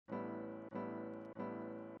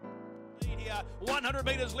here. 100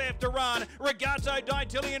 metres left to run. Regazzo Di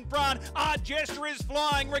Tilly in front. Jester is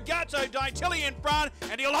flying. Regazzo Di Tilly in front,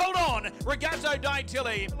 and he'll hold on. Regazzo Di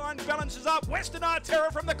Tilly. The line balances up. Western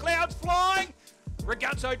Terror from the clouds flying.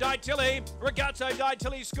 Regazzo Di Tilly. Regazzo Di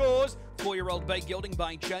Tilly scores. 4-year-old Bay Gelding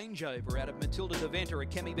by Changeover out of Matilda Deventer, a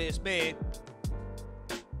Chemi Best mare.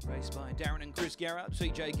 Raced by Daren and Chris Garrard,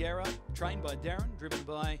 CJ Garrard, trained by Daren, driven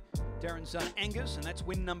by Daren's son Angus, and that's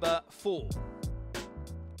win number 4.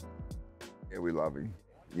 Yeah, we love him.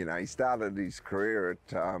 You know, he started his career at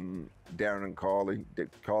Daren and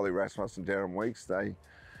Kylie Rasmus and Daren Weeks. They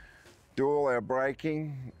do all our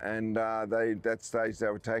breaking, and that stage they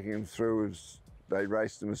were taking him through as they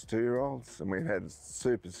raced him as 2-year-olds, and we've had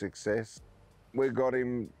super success. We got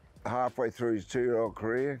him halfway through his 2-year-old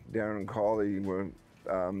career. Daren and Kylie were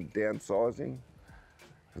downsizing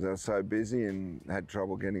because they were so busy and had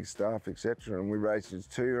trouble getting staff, etc. And we raced his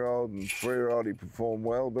 2-year-old and 3-year-old. He performed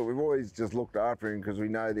well, but we've always just looked after him because we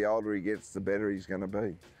know the older he gets, the better he's going to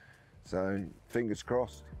be. So fingers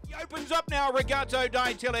crossed. He opens up now, Regazzo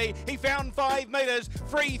Di Tilly. He found 5 metres.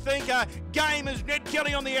 Free thinker. Game is Ned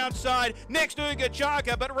Kelly on the outside. Next Uga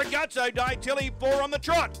Chaka, but Regazzo Di Tilly 4 on the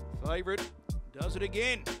trot. Favourite does it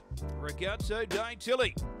again. Regazzo Di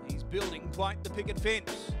Tilly. He's building quite the picket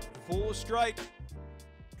fence. 4 straight.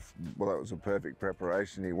 Well, that was a perfect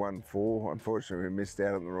preparation. He won 4. Unfortunately, we missed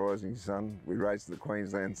out on the Rising Sun. We raced the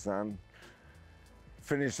Queensland Sun.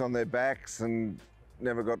 Finished on their backs and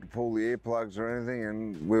never got to pull the earplugs or anything,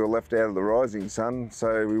 and we were left out of the Rising Sun,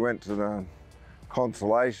 so we went to the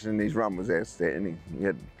Consolation, and his run was outstanding. He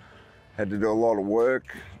had to do a lot of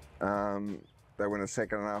work. They went a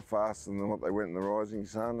second and a half faster than what they went in the Rising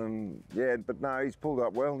Sun, and yeah, but no, he's pulled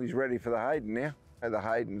up well. He's ready for the Hayden now. The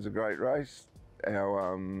Hayden's a great race.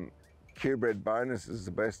 Our Q-bred bonus is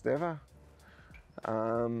the best ever.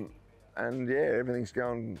 And yeah, everything's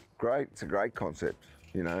going great. It's a great concept.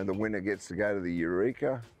 You know, the winner gets to go to the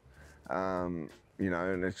Eureka. You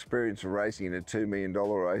know, an experience of racing in a $2 million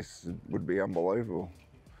race would be unbelievable,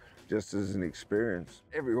 just as an experience.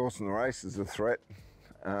 Every horse in the race is a threat.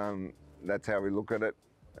 That's how we look at it.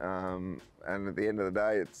 And at the end of the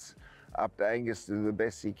day, it's up to Angus to do the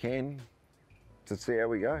best he can to see how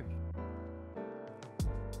we go.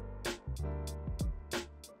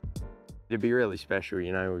 It'd be really special,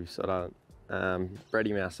 you know. We've sort of bred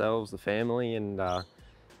him ourselves, the family, and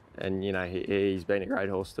you know, he's been a great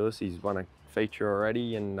horse to us. He's won a feature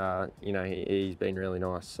already, and you know, he's been really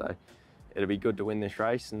nice. So it'll be good to win this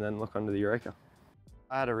race and then look onto the Eureka.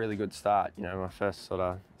 I had a really good start. You know, my first sort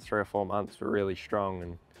of 3 or 4 months were really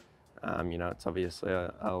strong, and you know, it's obviously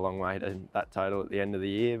a long way to that total at the end of the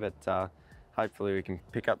year, but hopefully we can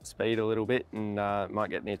pick up the speed a little bit and might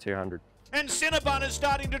get near 200. And Cinnabon is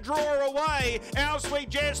starting to draw away. Our Sweet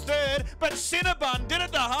Jazz 3rd, but Cinnabon did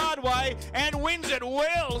it the hard way and wins it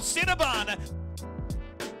well. Cinnabon.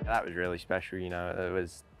 That was really special, you know. It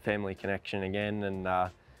was family connection again,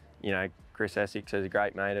 and you know, Chris Essex is a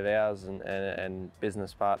great mate of ours and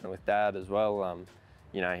business partner with Dad as well.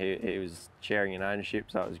 You know, he was sharing in ownership,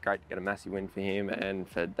 so it was great to get a massive win for him and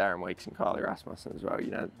for Daren Weeks and Kylie Rasmussen as well.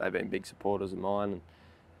 You know, they've been big supporters of mine.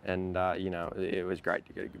 And you know, it was great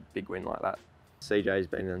to get a big win like that. CJ's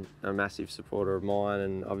been a massive supporter of mine,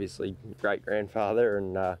 and obviously great grandfather,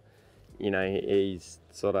 and you know, he's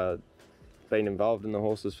sort of been involved in the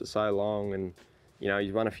horses for so long, and you know,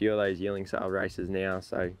 he's won a few of those yearling sale races now,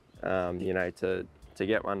 so you know, to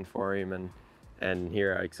get one for him and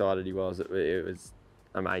hear how excited he was, it was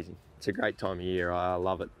amazing. It's a great time of year. I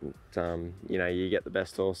love it. You know, you get the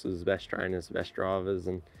best horses, the best trainers, the best drivers,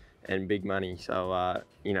 and big money. So,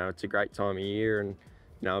 you know, it's a great time of year, and,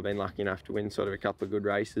 you know, I've been lucky enough to win sort of a couple of good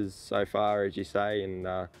races so far, as you say, and,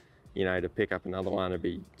 you know, to pick up another one would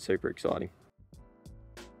be super exciting.